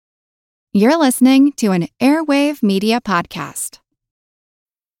You're listening to an Airwave Media Podcast.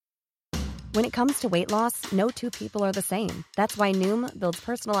 When it comes to weight loss, no two people are the same. That's why Noom builds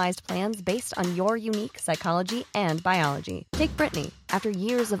personalized plans based on your unique psychology and biology. Take Brittany. After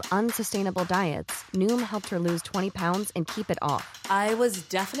years of unsustainable diets, Noom helped her lose 20 pounds and keep it off. I was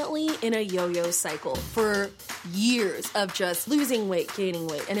definitely in a yo-yo cycle for years of just losing weight, gaining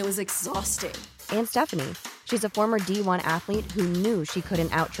weight, and it was exhausting. And Stephanie. She's a former D1 athlete who knew she couldn't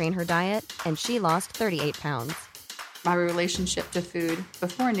outtrain her diet, and she lost 38 pounds. My relationship to food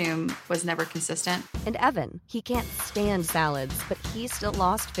before Noom was never consistent. And Evan, he can't stand salads, but he still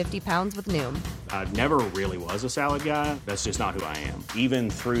lost 50 pounds with Noom. I never really was a salad guy. That's just not who I am. Even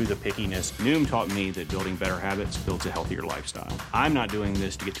through the pickiness, Noom taught me that building better habits builds a healthier lifestyle. I'm not doing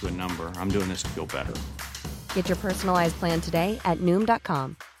this to get to a number. I'm doing this to feel better. Get your personalized plan today at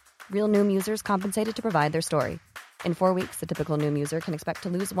Noom.com. Real Noom users compensated to provide their story. In 4 weeks, the typical Noom user can expect to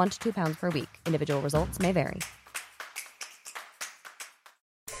lose 1 to 2 pounds per week. Individual results may vary.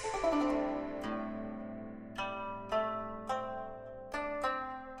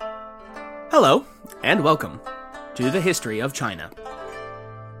 Hello, and welcome to the History of China.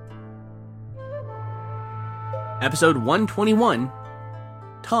 Episode 121,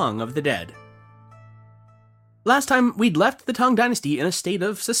 Tang of the Dead. Last time, we'd left the Tang dynasty in a state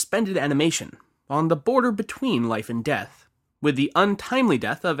of suspended animation, on the border between life and death, with the untimely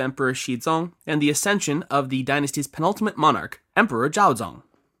death of Emperor Shizong and the ascension of the dynasty's penultimate monarch, Emperor Zhaozong.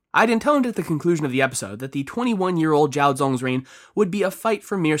 I'd intoned at the conclusion of the episode that the 21-year-old Zhaozong's reign would be a fight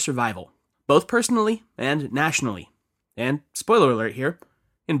for mere survival, both personally and nationally. And, spoiler alert here,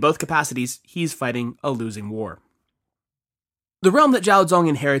 in both capacities, he's fighting a losing war. The realm that Zhaozong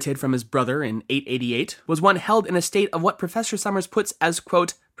inherited from his brother in 888 was one held in a state of what Professor Summers puts as,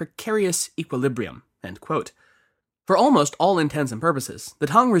 quote, precarious equilibrium, end quote. For almost all intents and purposes, the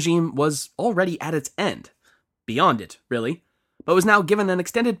Tang regime was already at its end. Beyond it, really, but was now given an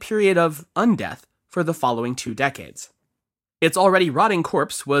extended period of undeath for the following 2 decades. Its already rotting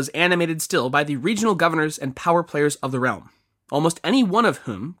corpse was animated still by the regional governors and power players of the realm, almost any one of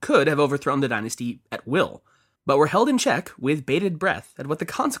whom could have overthrown the dynasty at will, but were held in check with bated breath at what the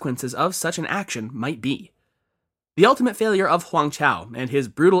consequences of such an action might be. The ultimate failure of Huang Chao and his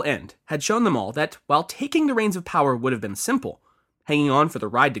brutal end had shown them all that, while taking the reins of power would have been simple, hanging on for the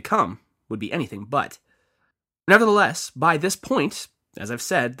ride to come would be anything but. Nevertheless, by this point, as I've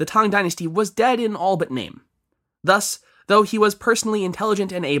said, the Tang dynasty was dead in all but name. Thus, though he was personally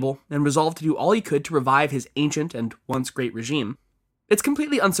intelligent and able, and resolved to do all he could to revive his ancient and once great regime, it's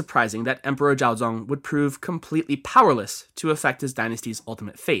completely unsurprising that Emperor Zhaozong would prove completely powerless to affect his dynasty's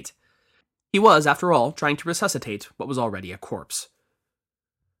ultimate fate. He was, after all, trying to resuscitate what was already a corpse.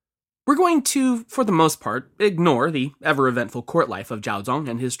 We're going to, for the most part, ignore the ever-eventful court life of Zhaozong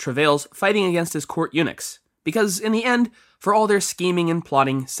and his travails fighting against his court eunuchs, because in the end, for all their scheming and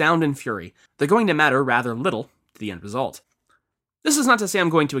plotting, sound and fury, they're going to matter rather little to the end result. This is not to say I'm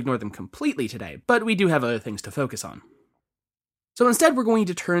going to ignore them completely today, but we do have other things to focus on. So instead, we're going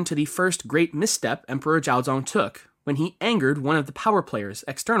to turn to the first great misstep Emperor Zhaozong took when he angered one of the power players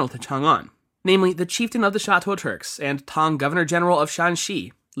external to Chang'an, namely the chieftain of the Chateau Turks and Tang Governor-General of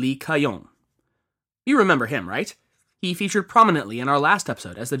Shanxi, Li Keyong. You remember him, right? He featured prominently in our last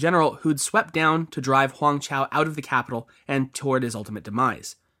episode as the general who'd swept down to drive Huang Chao out of the capital and toward his ultimate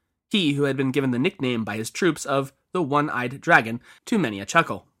demise. He who had been given the nickname by his troops of the One-Eyed Dragon to many a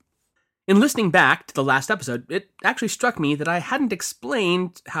chuckle. In listening back to the last episode, it actually struck me that I hadn't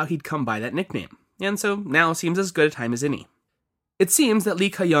explained how he'd come by that nickname, and so now seems as good a time as any. It seems that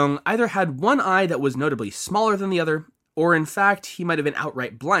Li Keyong either had one eye that was notably smaller than the other, or in fact, he might have been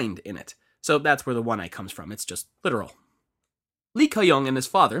outright blind in it, so that's where the one eye comes from, it's just literal. Li Keyong and his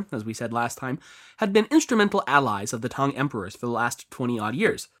father, as we said last time, had been instrumental allies of the Tang emperors for the last 20-odd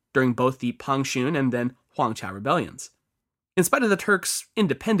years, during both the Pangxun and then Huang Chao rebellions. In spite of the Turks'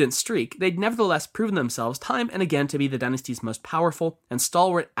 independent streak, they'd nevertheless proven themselves time and again to be the dynasty's most powerful and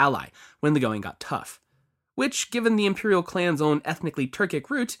stalwart ally when the going got tough. Which, given the imperial clan's own ethnically Turkic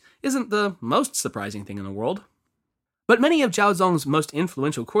root, isn't the most surprising thing in the world. But many of Zhaozong's most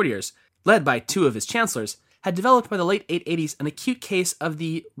influential courtiers, led by 2 of his chancellors, had developed by the late 880s an acute case of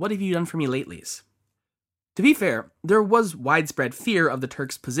the "what have you done for me latelys?" To be fair, there was widespread fear of the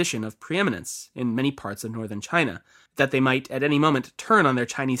Turks' position of preeminence in many parts of northern China, that they might at any moment turn on their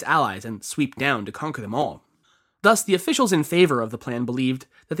Chinese allies and sweep down to conquer them all. Thus, the officials in favor of the plan believed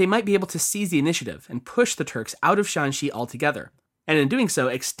that they might be able to seize the initiative and push the Turks out of Shanxi altogether, and in doing so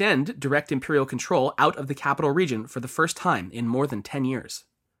extend direct imperial control out of the capital region for the first time in more than 10 years.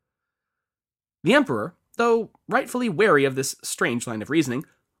 The emperor, though rightfully wary of this strange line of reasoning,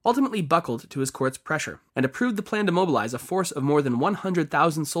 ultimately buckled to his court's pressure and approved the plan to mobilize a force of more than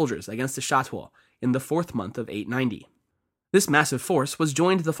 100,000 soldiers against the Château in the 4th month of 890. This massive force was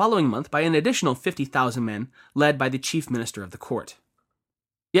joined the following month by an additional 50,000 men led by the chief minister of the court.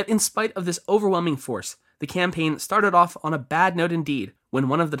 Yet in spite of this overwhelming force, the campaign started off on a bad note indeed when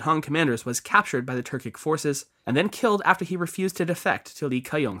one of the Tang commanders was captured by the Turkic forces and then killed after he refused to defect to Li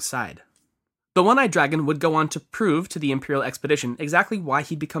Kayong's side. The One-Eyed Dragon would go on to prove to the imperial expedition exactly why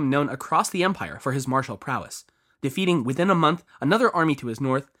he'd become known across the empire for his martial prowess, defeating within a month another army to his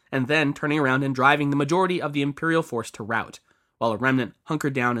north, and then turning around and driving the majority of the imperial force to rout, while a remnant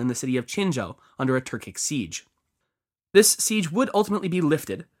hunkered down in the city of Qinzhou under a Turkic siege. This siege would ultimately be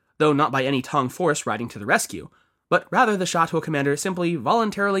lifted, though not by any Tang force riding to the rescue, but rather the Château commander simply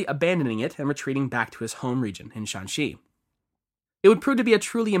voluntarily abandoning it and retreating back to his home region in Shanxi. It would prove to be a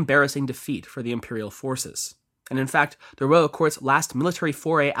truly embarrassing defeat for the imperial forces, and in fact, the royal court's last military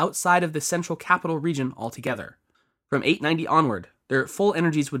foray outside of the central capital region altogether. From 890 onward, their full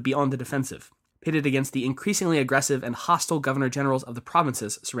energies would be on the defensive, pitted against the increasingly aggressive and hostile governor-generals of the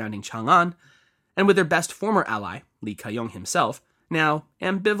provinces surrounding Chang'an, and with their best former ally, Li Kayong himself, now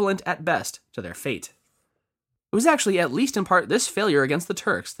ambivalent at best to their fate. It was actually at least in part this failure against the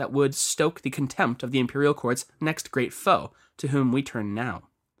Turks that would stoke the contempt of the imperial court's next great foe, to whom we turn now.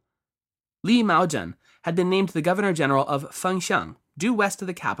 Li Maozhen had been named the governor-general of Fengxiang, due west of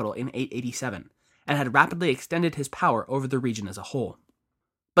the capital in 887, and had rapidly extended his power over the region as a whole.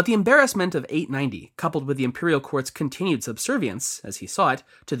 But the embarrassment of 890, coupled with the imperial court's continued subservience, as he saw it,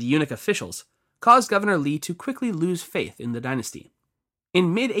 to the eunuch officials, caused Governor Li to quickly lose faith in the dynasty.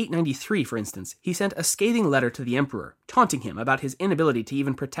 In mid-893, for instance, he sent a scathing letter to the emperor, taunting him about his inability to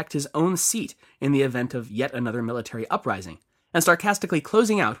even protect his own seat in the event of yet another military uprising, and sarcastically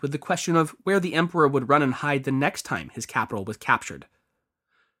closing out with the question of where the emperor would run and hide the next time his capital was captured.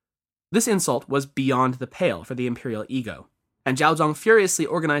 This insult was beyond the pale for the imperial ego, and Zhao Zong furiously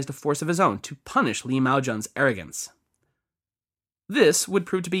organized a force of his own to punish Li Maozhen's arrogance. This would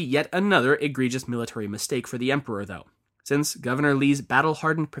prove to be yet another egregious military mistake for the emperor, though, since Governor Li's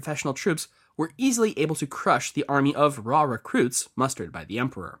battle-hardened professional troops were easily able to crush the army of raw recruits mustered by the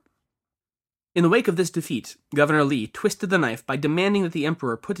emperor. In the wake of this defeat, Governor Li twisted the knife by demanding that the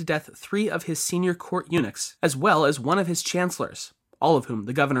emperor put to death 3 of his senior court eunuchs, as well as one of his chancellors, all of whom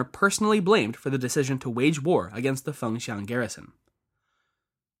the governor personally blamed for the decision to wage war against the Fengxiang garrison.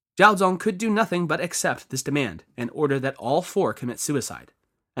 Zhao Zong could do nothing but accept this demand and order that all 4 commit suicide,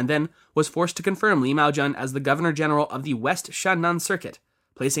 and then was forced to confirm Li Maozhen as the governor-general of the West Shannan Circuit,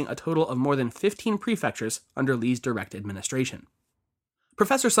 placing a total of more than 15 prefectures under Li's direct administration.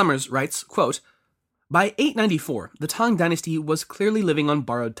 Professor Summers writes, quote, "By 894, the Tang dynasty was clearly living on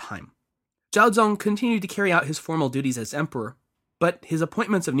borrowed time. Zhao Zong continued to carry out his formal duties as emperor, but his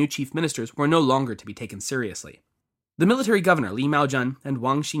appointments of new chief ministers were no longer to be taken seriously. The military governor Li Maozhen and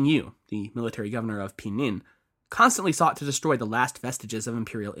Wang Xingyu, the military governor of Pinyin, constantly sought to destroy the last vestiges of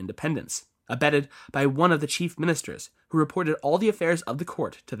imperial independence, abetted by one of the chief ministers, who reported all the affairs of the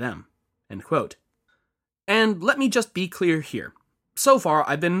court to them." End quote. And let me just be clear here. So far,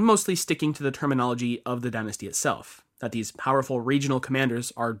 I've been mostly sticking to the terminology of the dynasty itself, that these powerful regional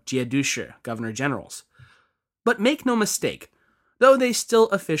commanders are jiedushi, governor-generals. But make no mistake, though they still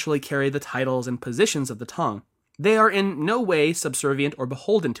officially carry the titles and positions of the Tang, they are in no way subservient or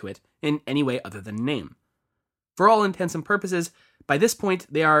beholden to it in any way other than name. For all intents and purposes, by this point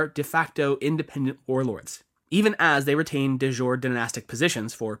they are de facto independent warlords, even as they retain de jure dynastic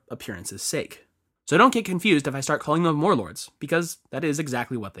positions for appearance's sake. So don't get confused if I start calling them warlords, because that is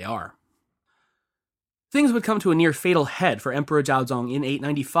exactly what they are. Things would come to a near fatal head for Emperor Zhao Zong in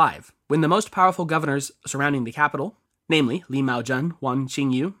 895, when the most powerful governors surrounding the capital, namely Li Maozhen, Wang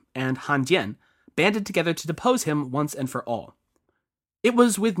Xingyu, and Han Jian, banded together to depose him once and for all. It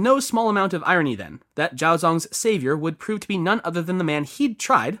was with no small amount of irony, then, that Zhao Zong's savior would prove to be none other than the man he'd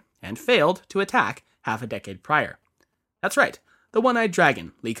tried, and failed, to attack half a decade prior. That's right, the One-Eyed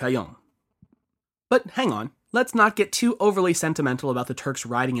Dragon, Li Kayong. But hang on, let's not get too overly sentimental about the Turks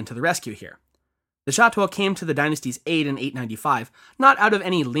riding into the rescue here. The Château came to the dynasty's aid in 895, not out of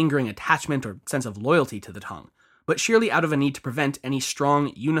any lingering attachment or sense of loyalty to the Tang, but sheerly out of a need to prevent any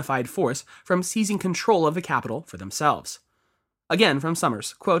strong, unified force from seizing control of the capital for themselves. Again from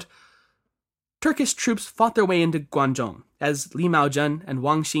Summers, quote, "Turkish troops fought their way into Guangzhou, as Li Maozhen and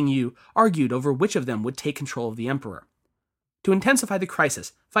Wang Xingyu argued over which of them would take control of the emperor. To intensify the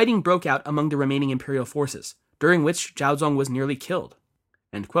crisis, fighting broke out among the remaining imperial forces, during which Zhao Zong was nearly killed."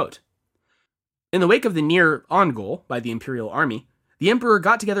 End quote. In the wake of the near-on goal by the imperial army, the emperor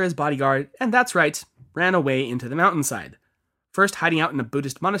got together his bodyguard, and that's right, ran away into the mountainside, first hiding out in a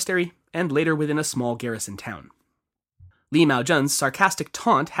Buddhist monastery, and later within a small garrison town. Li Maozhen's sarcastic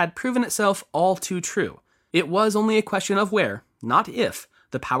taunt had proven itself all too true. It was only a question of where, not if,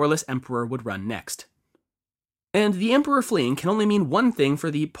 the powerless emperor would run next. And the emperor fleeing can only mean one thing for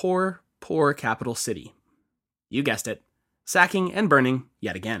the poor, poor capital city. You guessed it, sacking and burning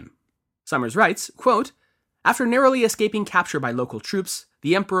yet again. Summers writes, quote, "After narrowly escaping capture by local troops,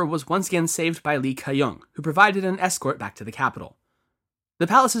 the emperor was once again saved by Li Keyong, who provided an escort back to the capital. The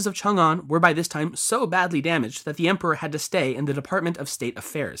palaces of Chang'an were by this time so badly damaged that the emperor had to stay in the Department of State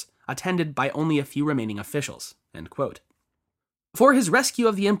Affairs, attended by only a few remaining officials." End quote. For his rescue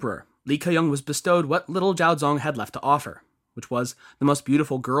of the emperor, Li Keyong was bestowed what little Zhaozong had left to offer, which was the most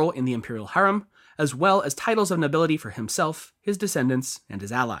beautiful girl in the imperial harem, as well as titles of nobility for himself, his descendants, and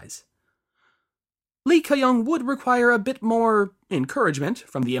his allies. Li Keyong would require a bit more encouragement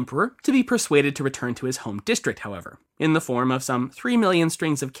from the emperor to be persuaded to return to his home district, however, in the form of some 3 million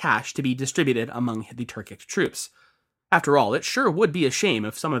strings of cash to be distributed among the Turkic troops. After all, it sure would be a shame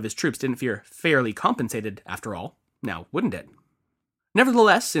if some of his troops didn't feel fairly compensated after all, now wouldn't it?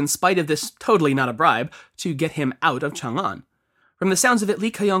 Nevertheless, in spite of this totally not a bribe to get him out of Chang'an, from the sounds of it,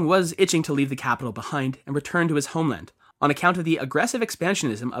 Li Keyong was itching to leave the capital behind and return to his homeland, on account of the aggressive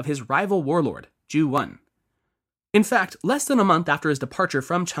expansionism of his rival warlord, Zhu Wan. In fact, less than a month after his departure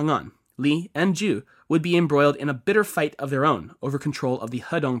from Chang'an, Li and Zhu would be embroiled in a bitter fight of their own over control of the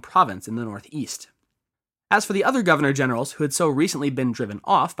Hedong province in the northeast. As for the other governor-generals who had so recently been driven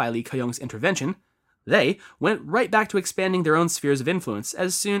off by Li Keyong's intervention, they went right back to expanding their own spheres of influence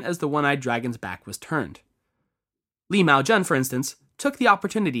as soon as the one-eyed dragon's back was turned. Li Maozhen, for instance, took the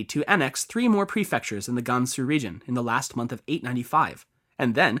opportunity to annex 3 more prefectures in the Gansu region in the last month of 895,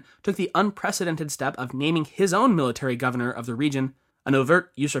 and then took the unprecedented step of naming his own military governor of the region, an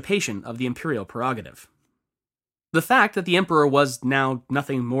overt usurpation of the imperial prerogative. The fact that the emperor was now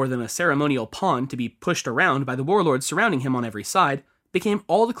nothing more than a ceremonial pawn to be pushed around by the warlords surrounding him on every side became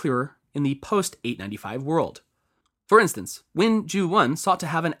all the clearer in the post-895 world. For instance, when Zhu Wan sought to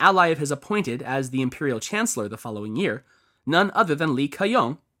have an ally of his appointed as the imperial chancellor the following year, none other than Li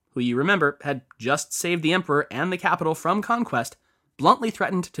Keyong, who you remember had just saved the emperor and the capital from conquest, bluntly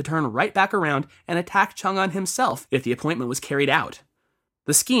threatened to turn right back around and attack Chang'an himself if the appointment was carried out.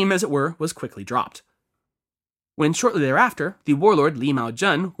 The scheme, as it were, was quickly dropped. When shortly thereafter, the warlord Li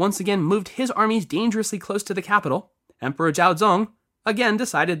Maozhen once again moved his armies dangerously close to the capital, Emperor Zhaozong again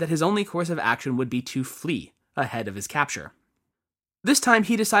decided that his only course of action would be to flee ahead of his capture. This time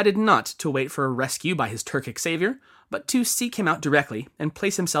he decided not to wait for a rescue by his Turkic savior, but to seek him out directly and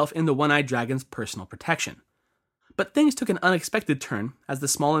place himself in the one-eyed dragon's personal protection. But things took an unexpected turn as the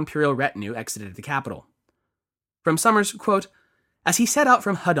small imperial retinue exited the capital. From Summers, quote, "As he set out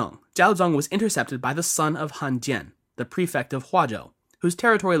from Hedong, Zhaozong was intercepted by the son of Han Jian, the prefect of Huazhou, whose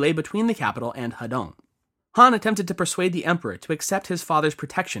territory lay between the capital and Hedong. Han attempted to persuade the emperor to accept his father's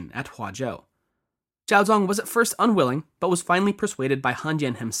protection at Huazhou. Zhaozong was at first unwilling, but was finally persuaded by Han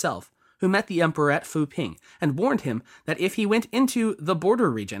Jian himself, who met the emperor at Fuping and warned him that if he went into the border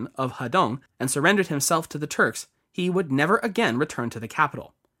region of Hedong and surrendered himself to the Turks, he would never again return to the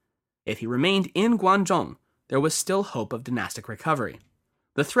capital. If he remained in Guangzhong, there was still hope of dynastic recovery.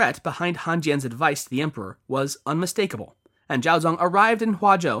 The threat behind Han Jian's advice to the emperor was unmistakable, and Zhaozong arrived in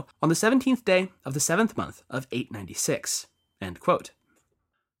Huazhou on the 17th day of the 7th month of 896. End quote.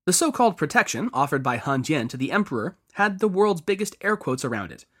 The so-called protection offered by Han Jian to the emperor had the world's biggest air quotes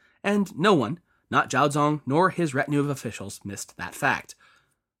around it, and no one, not Zhaozong nor his retinue of officials, missed that fact.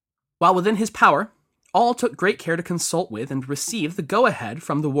 While within his power, all took great care to consult with and receive the go-ahead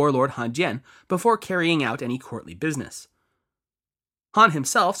from the warlord Han Jian before carrying out any courtly business. Han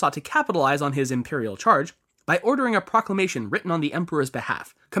himself sought to capitalize on his imperial charge by ordering a proclamation written on the emperor's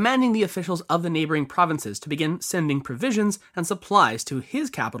behalf, commanding the officials of the neighboring provinces to begin sending provisions and supplies to his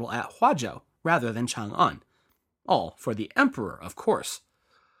capital at Huazhou rather than Chang'an. All for the emperor, of course.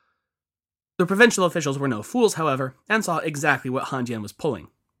 The provincial officials were no fools, however, and saw exactly what Han Jian was pulling,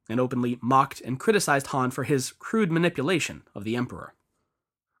 and openly mocked and criticized Han for his crude manipulation of the emperor.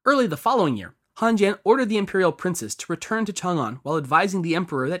 Early the following year, Han Jian ordered the imperial princes to return to Chang'an while advising the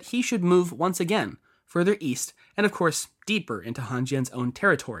emperor that he should move once again further east, and of course deeper into Han Jian's own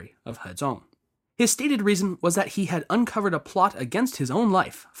territory of Hezong. His stated reason was that he had uncovered a plot against his own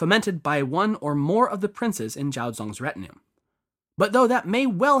life, fomented by one or more of the princes in Zhaozong's retinue. But though that may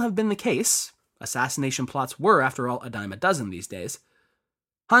well have been the case, assassination plots were, after all, a dime a dozen these days,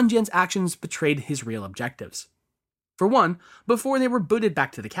 Han Jian's actions betrayed his real objectives. For one, before they were booted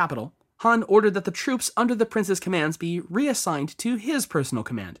back to the capital, Han ordered that the troops under the prince's commands be reassigned to his personal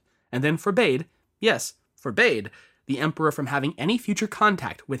command, and then forbade the the emperor from having any future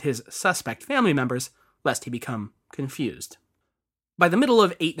contact with his suspect family members, lest he become confused. By the middle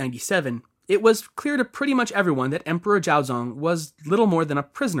of 897, it was clear to pretty much everyone that Emperor Zhaozong was little more than a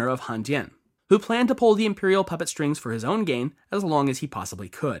prisoner of Han Jian, who planned to pull the imperial puppet strings for his own gain as long as he possibly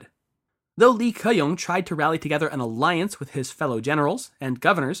could. Though Li Keyong tried to rally together an alliance with his fellow generals and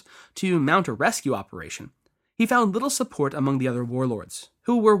governors to mount a rescue operation, he found little support among the other warlords,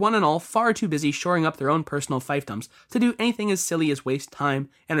 who were one and all far too busy shoring up their own personal fiefdoms to do anything as silly as waste time,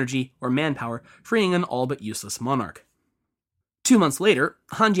 energy, or manpower freeing an all but useless monarch. 2 months later,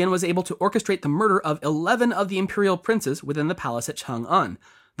 Han Jian was able to orchestrate the murder of 11 of the imperial princes within the palace at Chang'an,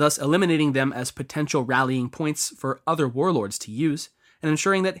 thus eliminating them as potential rallying points for other warlords to use, and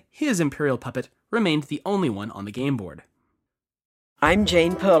ensuring that his imperial puppet remained the only one on the game board. I'm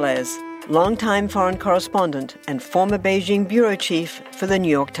Jane Perlez, longtime foreign correspondent and former Beijing bureau chief for the New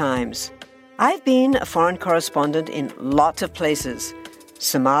York Times. I've been a foreign correspondent in lots of places: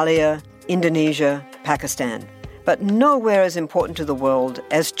 Somalia, Indonesia, Pakistan, but nowhere as important to the world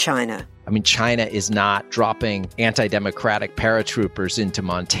as China. I mean, China is not dropping anti-democratic paratroopers into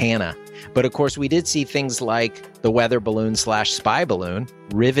Montana. But of course, we did see things like the weather balloon/spy balloon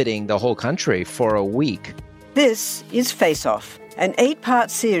riveting the whole country for a week. This is Face Off, an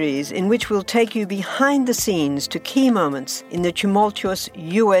 8-part series in which we'll take you behind the scenes to key moments in the tumultuous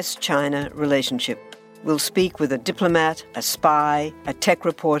US-China relationship. We'll speak with a diplomat, a spy, a tech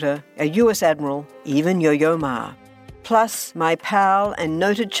reporter, a US admiral, even Yo-Yo Ma. Plus, my pal and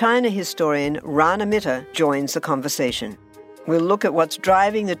noted China historian Rana Mitter joins the conversation. We'll look at what's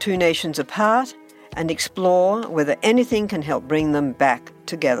driving the two nations apart and explore whether anything can help bring them back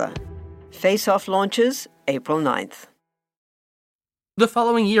together. Face Off launches April 9th. The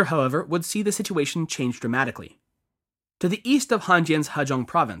following year, however, would see the situation change dramatically. To the east of Han Jian's Hezhong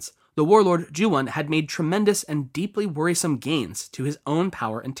province, the warlord Zhuwan had made tremendous and deeply worrisome gains to his own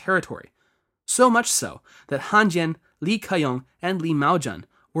power and territory. So much so that Han Jian, Li Keyong, and Li Maozhen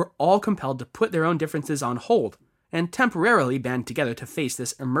were all compelled to put their own differences on hold and temporarily band together to face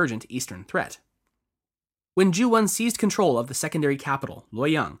this emergent eastern threat. When Zhuwan seized control of the secondary capital,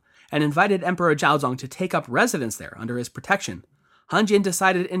 Luoyang, and invited Emperor Zhaozong to take up residence there under his protection, Han Jian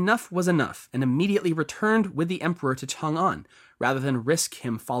decided enough was enough and immediately returned with the emperor to Chang'an, rather than risk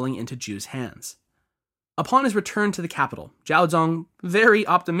him falling into Zhu's hands. Upon his return to the capital, Zhaozong, very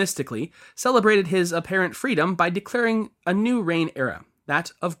optimistically, celebrated his apparent freedom by declaring a new reign era,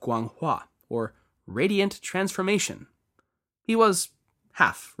 that of Guanghua, or Radiant Transformation. He was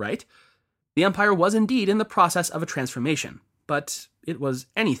half right. The empire was indeed in the process of a transformation, but it was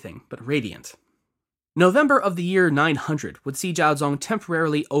anything but radiant. November of the year 900 would see Zhaozong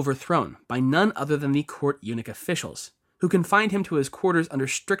temporarily overthrown by none other than the court eunuch officials, who confined him to his quarters under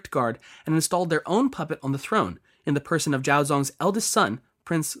strict guard and installed their own puppet on the throne in the person of Zhaozong's eldest son,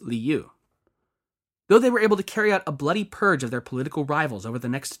 Prince Li Yu. Though they were able to carry out a bloody purge of their political rivals over the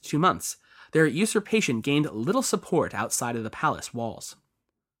next 2 months, their usurpation gained little support outside of the palace walls.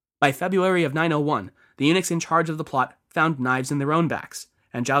 By February of 901, the eunuchs in charge of the plot found knives in their own backs,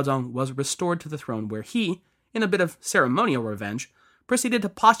 and Zhaozong was restored to the throne where he, in a bit of ceremonial revenge, proceeded to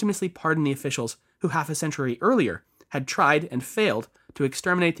posthumously pardon the officials who half a century earlier had tried and failed to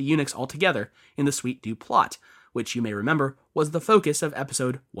exterminate the eunuchs altogether in the Sweet Dew plot, which you may remember was the focus of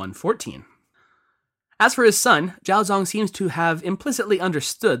episode 114. As for his son, Zhaozong seems to have implicitly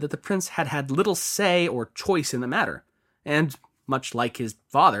understood that the prince had had little say or choice in the matter, and, much like his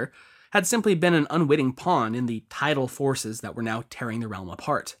father, had simply been an unwitting pawn in the tidal forces that were now tearing the realm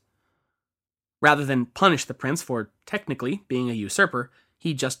apart. Rather than punish the prince for technically being a usurper,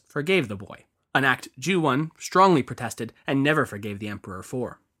 he just forgave the boy, an act Zhuwan strongly protested and never forgave the emperor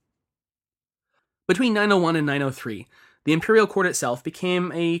for. Between 901 and 903, the imperial court itself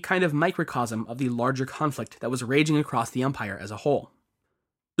became a kind of microcosm of the larger conflict that was raging across the empire as a whole.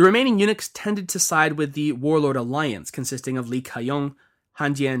 The remaining eunuchs tended to side with the warlord alliance consisting of Li Keyong,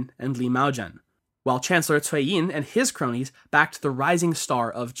 Han Jian, and Li Maozhen, while Chancellor Cui Yin and his cronies backed the rising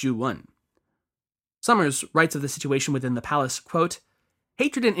star of Zhuwan. Summers writes of the situation within the palace, quote,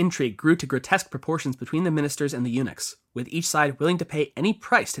 "Hatred and intrigue grew to grotesque proportions between the ministers and the eunuchs, with each side willing to pay any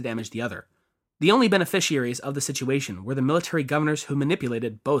price to damage the other. The only beneficiaries of the situation were the military governors who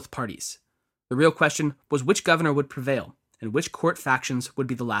manipulated both parties. The real question was which governor would prevail, and which court factions would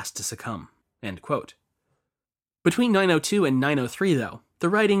be the last to succumb." End quote. Between 902 and 903, though, the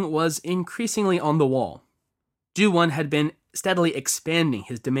writing was increasingly on the wall. Zhuwan had been steadily expanding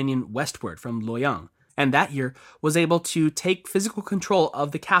his dominion westward from Luoyang, and that year was able to take physical control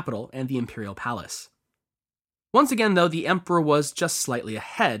of the capital and the imperial palace. Once again, though, the emperor was just slightly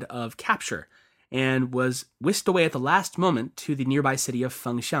ahead of capture, and was whisked away at the last moment to the nearby city of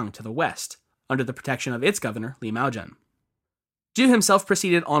Fengxiang to the west, under the protection of its governor, Li Maozhen. Zhu himself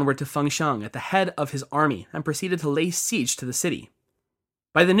proceeded onward to Fengxiang at the head of his army and proceeded to lay siege to the city.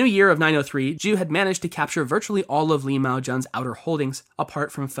 By the new year of 903, Zhu had managed to capture virtually all of Li Maozhen's outer holdings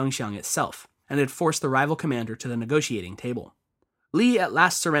apart from Fengxiang itself, and had forced the rival commander to the negotiating table. Li at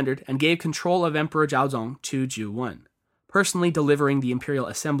last surrendered and gave control of Emperor Zhaozong to Zhu Wen, personally delivering the imperial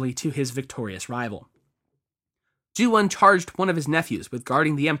assembly to his victorious rival. Zhu Wen charged one of his nephews with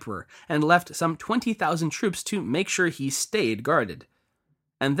guarding the emperor and left some 20,000 troops to make sure he stayed guarded.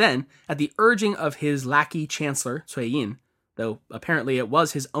 And then, at the urging of his lackey chancellor, Cui Yin, though apparently it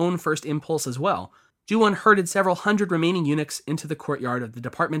was his own first impulse as well, Zhu Wen herded several hundred remaining eunuchs into the courtyard of the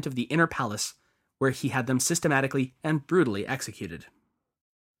Department of the Inner Palace, where he had them systematically and brutally executed.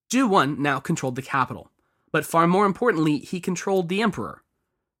 Zhu Wen now controlled the capital, but far more importantly, he controlled the emperor.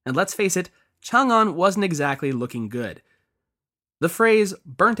 And let's face it, Chang'an wasn't exactly looking good. The phrase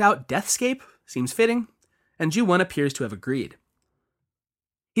burnt-out deathscape seems fitting, and Zhu Wen appears to have agreed.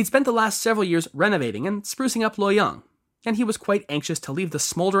 He'd spent the last several years renovating and sprucing up Luoyang, and he was quite anxious to leave the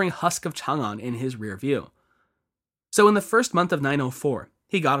smoldering husk of Chang'an in his rear view. So in the first month of 904,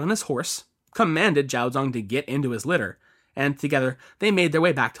 he got on his horse, commanded Zhaozong to get into his litter, and together they made their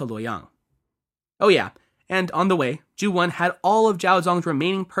way back to Luoyang. Oh yeah, and on the way, Zhu Wen had all of Zhaozong's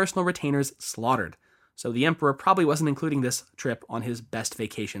remaining personal retainers slaughtered, so the emperor probably wasn't including this trip on his best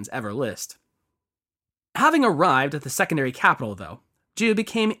vacations ever list. Having arrived at the secondary capital, though, Zhu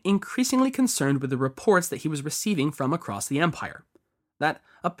became increasingly concerned with the reports that he was receiving from across the empire. That,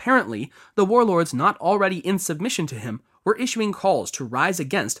 apparently, the warlords not already in submission to him were issuing calls to rise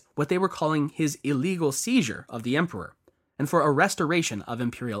against what they were calling his illegal seizure of the emperor, and for a restoration of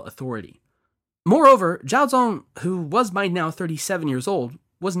imperial authority. Moreover, Zhaozong, who was by now 37 years old,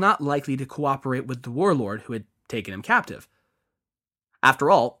 was not likely to cooperate with the warlord who had taken him captive. After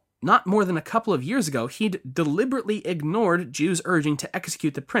all, not more than a couple of years ago, he'd deliberately ignored Zhu's urging to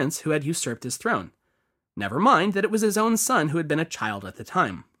execute the prince who had usurped his throne. Never mind that it was his own son who had been a child at the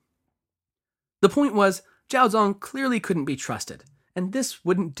time. The point was, Zhaozong clearly couldn't be trusted, and this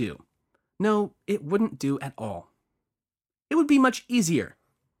wouldn't do. No, it wouldn't do at all. It would be much easier,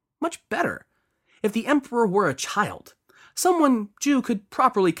 much better, if the emperor were a child, someone Zhu could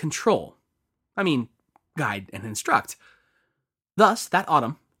properly control. Guide and instruct. Thus, that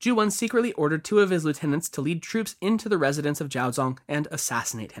autumn, Zhu Wen secretly ordered 2 of his lieutenants to lead troops into the residence of Zhaozong and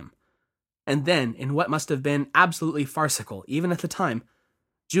assassinate him. And then, in what must have been absolutely farcical, even at the time,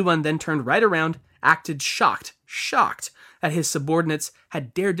 Zhu Wen then turned right around, acted shocked that his subordinates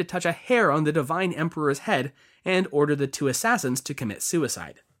had dared to touch a hair on the divine emperor's head, and ordered the 2 assassins to commit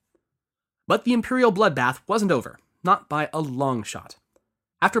suicide. But the imperial bloodbath wasn't over, not by a long shot.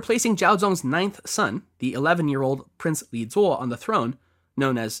 After placing Zhaozong's 9th son, the 11-year-old Prince Li Zuo, on the throne,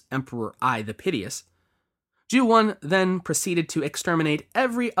 known as Emperor Ai the Piteous, Zhu Wen then proceeded to exterminate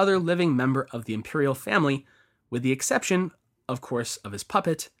every other living member of the imperial family, with the exception, of course, of his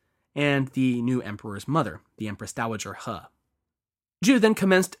puppet and the new emperor's mother, the Empress Dowager He. Zhu then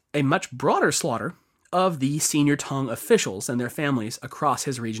commenced a much broader slaughter of the senior Tang officials and their families across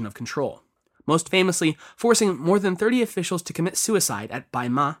his region of control, most famously forcing more than 30 officials to commit suicide at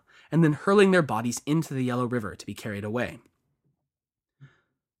Baima and then hurling their bodies into the Yellow River to be carried away.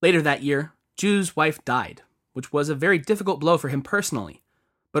 Later that year, Zhu's wife died, which was a very difficult blow for him personally,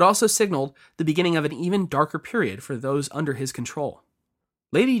 but also signaled the beginning of an even darker period for those under his control.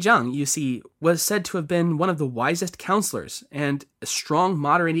 Lady Zhang, you see, was said to have been one of the wisest counselors and a strong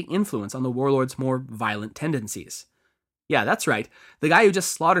moderating influence on the warlord's more violent tendencies. Yeah, that's right, the guy who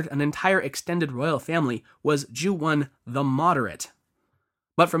just slaughtered an entire extended royal family was Zhu Wen the Moderate.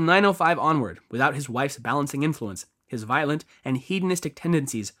 But from 905 onward, without his wife's balancing influence, his violent and hedonistic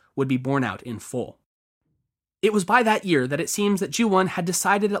tendencies would be borne out in full. It was by that year that it seems that Zhu Wen had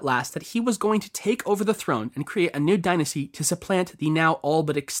decided at last that he was going to take over the throne and create a new dynasty to supplant the now all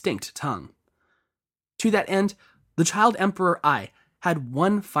but extinct Tang. To that end, the child Emperor Ai had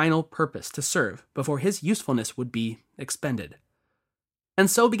one final purpose to serve before his usefulness would be expended. And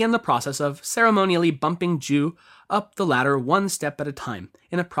so began the process of ceremonially bumping Zhu up the ladder one step at a time,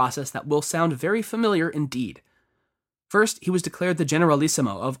 in a process that will sound very familiar indeed. First, he was declared the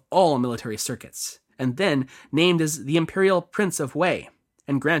generalissimo of all military circuits, and then named as the Imperial Prince of Wei,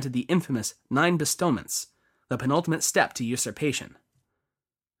 and granted the infamous 9 bestowments, the penultimate step to usurpation.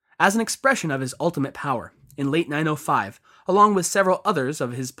 As an expression of his ultimate power, in late 905, along with several others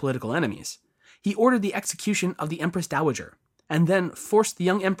of his political enemies, he ordered the execution of the Empress Dowager, and then forced the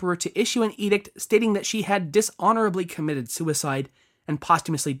young emperor to issue an edict stating that she had dishonorably committed suicide and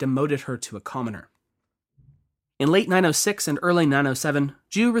posthumously demoted her to a commoner. In late 906 and early 907,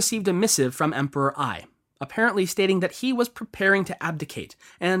 Zhu received a missive from Emperor Ai, apparently stating that he was preparing to abdicate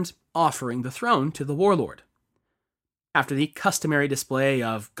and offering the throne to the warlord. After the customary display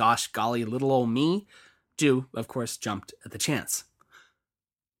of gosh golly little ol' me, Zhu, of course, jumped at the chance.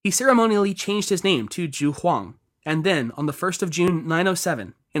 He ceremonially changed his name to Zhu Huang, and then, on the 1st of June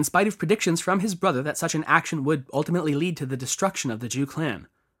 907, in spite of predictions from his brother that such an action would ultimately lead to the destruction of the Zhu clan,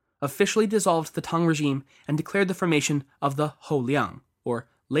 officially dissolved the Tang regime and declared the formation of the Hou Liang, or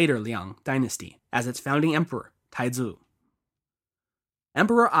later Liang, dynasty, as its founding emperor, Taizu.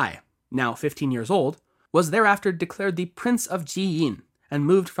 Emperor Ai, now 15 years old, was thereafter declared the Prince of Jiyin and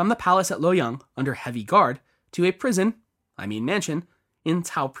moved from the palace at Luoyang under heavy guard to a mansion, in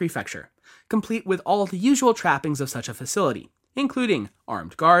Cao Prefecture, complete with all the usual trappings of such a facility, including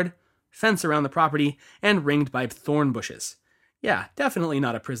armed guard, fence around the property, and ringed by thorn bushes. Yeah, definitely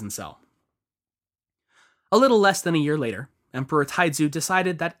not a prison cell. A little less than a year later, Emperor Taizu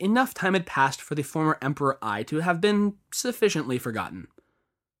decided that enough time had passed for the former Emperor Ai to have been sufficiently forgotten.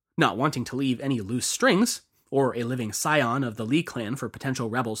 Not wanting to leave any loose strings, or a living scion of the Li clan for potential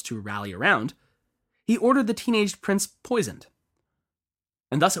rebels to rally around, he ordered the teenaged prince poisoned.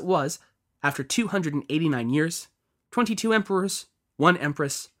 And thus it was, after 289 years, 22 emperors, 1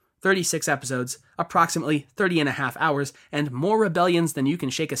 empress, 36 episodes, approximately 30.5 hours, and more rebellions than you can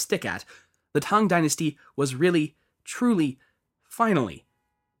shake a stick at, the Tang dynasty was really, truly, finally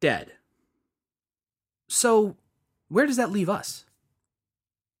dead. So, where does that leave us?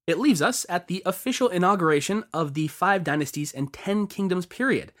 It leaves us at the official inauguration of the 5 Dynasties and 10 Kingdoms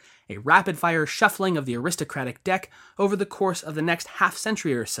period, a rapid-fire shuffling of the aristocratic deck over the course of the next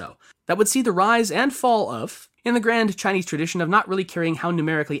half-century or so, that would see the rise and fall of, in the grand Chinese tradition of not really caring how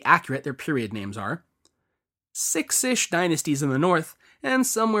numerically accurate their period names are, 6-ish dynasties in the north, and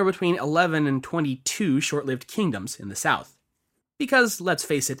somewhere between 11 and 22 short-lived kingdoms in the south. Because, let's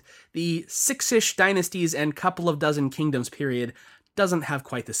face it, the 6-ish dynasties and couple of dozen kingdoms period doesn't have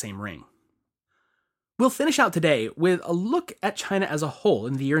quite the same ring. We'll finish out today with a look at China as a whole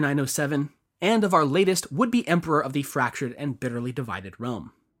in the year 907, and of our latest would-be emperor of the fractured and bitterly divided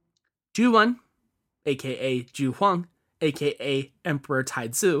realm. Zhu Wen, aka Zhu Huang, aka Emperor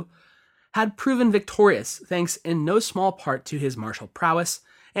Taizu, had proven victorious thanks in no small part to his martial prowess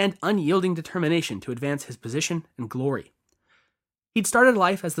and unyielding determination to advance his position and glory. He'd started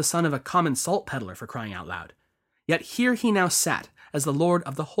life as the son of a common salt peddler, for crying out loud, yet here he now sat as the lord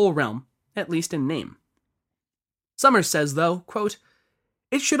of the whole realm, at least in name. Summers says, though, quote,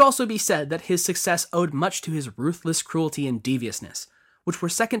 "It should also be said that his success owed much to his ruthless cruelty and deviousness, which were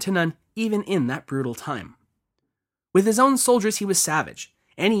second to none even in that brutal time. With his own soldiers he was savage.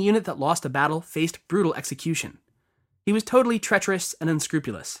 Any unit that lost a battle faced brutal execution. He was totally treacherous and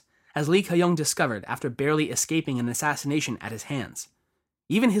unscrupulous, as Li Keyong discovered after barely escaping an assassination at his hands.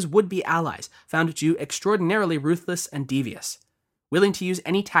 Even his would-be allies found Zhu extraordinarily ruthless and devious. Willing to use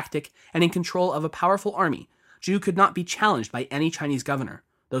any tactic and in control of a powerful army, Zhu could not be challenged by any Chinese governor,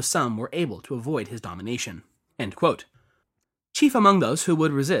 though some were able to avoid his domination." End quote. Chief among those who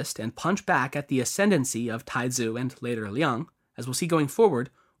would resist and punch back at the ascendancy of Taizu and later Liang, as we'll see going forward,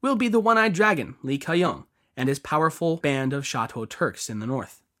 will be the one-eyed dragon, Li Keyong, and his powerful band of Chateau Turks in the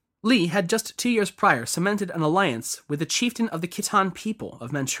north. Li had just 2 years prior cemented an alliance with the chieftain of the Khitan people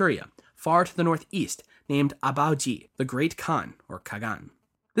of Manchuria, far to the northeast, named Abaoji, the Great Khan, or Kagan.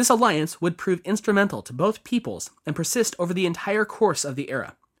 This alliance would prove instrumental to both peoples and persist over the entire course of the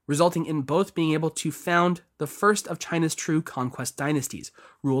era, resulting in both being able to found the first of China's true conquest dynasties,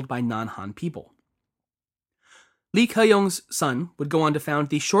 ruled by non-Han people. Li Keyong's son would go on to found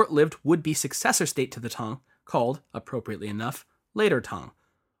the short-lived would-be successor state to the Tang, called, appropriately enough, Later Tang,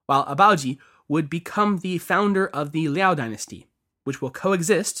 while Abaoji would become the founder of the Liao dynasty, which will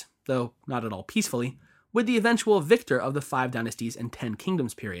coexist, though not at all peacefully, with the eventual victor of the 5 dynasties and 10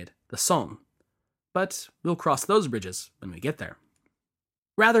 kingdoms period, the Song. But we'll cross those bridges when we get there.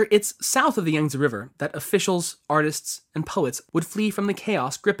 Rather, it's south of the Yangtze River that officials, artists, and poets would flee from the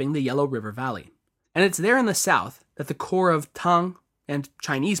chaos gripping the Yellow River Valley. And it's there in the south that the core of Tang, and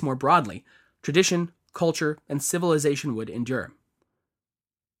Chinese more broadly, tradition, culture, and civilization would endure.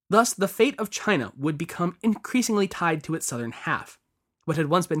 Thus, the fate of China would become increasingly tied to its southern half. What had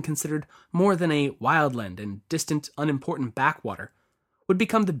once been considered more than a wildland and distant, unimportant backwater would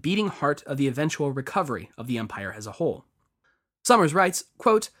become the beating heart of the eventual recovery of the empire as a whole. Summers writes,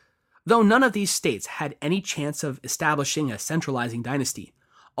 quote, "Though none of these states had any chance of establishing a centralizing dynasty,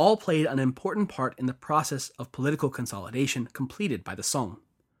 all played an important part in the process of political consolidation completed by the Song.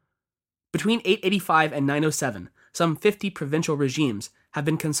 Between 885 and 907, some 50 provincial regimes have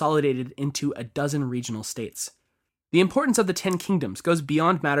been consolidated into a dozen regional states. The importance of the 10 kingdoms goes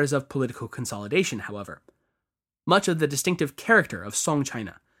beyond matters of political consolidation, however. Much of the distinctive character of Song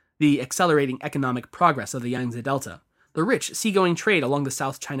China, the accelerating economic progress of the Yangtze Delta, the rich seagoing trade along the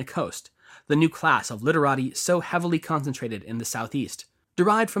South China coast, the new class of literati so heavily concentrated in the southeast,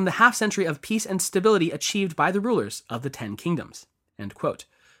 derived from the half-century of peace and stability achieved by the rulers of the 10 kingdoms." End quote.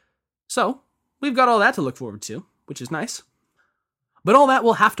 So, we've got all that to look forward to, which is nice. But all that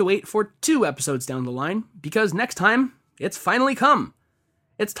will have to wait for 2 episodes down the line, because next time, it's finally come.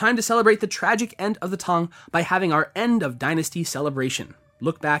 It's time to celebrate the tragic end of the Tang by having our end of dynasty celebration,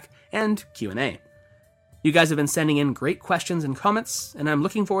 look back, and Q&A. You guys have been sending in great questions and comments, and I'm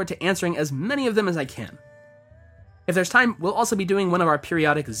looking forward to answering as many of them as I can. If there's time, we'll also be doing one of our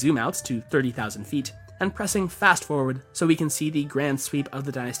periodic zoom outs to 30,000 feet, and pressing fast forward so we can see the grand sweep of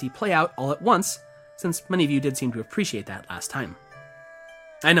the dynasty play out all at once, since many of you did seem to appreciate that last time.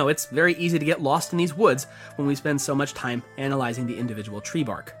 I know it's very easy to get lost in these woods when we spend so much time analyzing the individual tree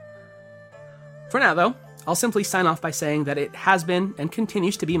bark. For now, though, I'll simply sign off by saying that it has been and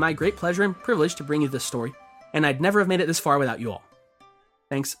continues to be my great pleasure and privilege to bring you this story, and I'd never have made it this far without you all.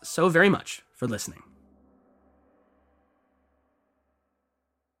 Thanks so very much for listening.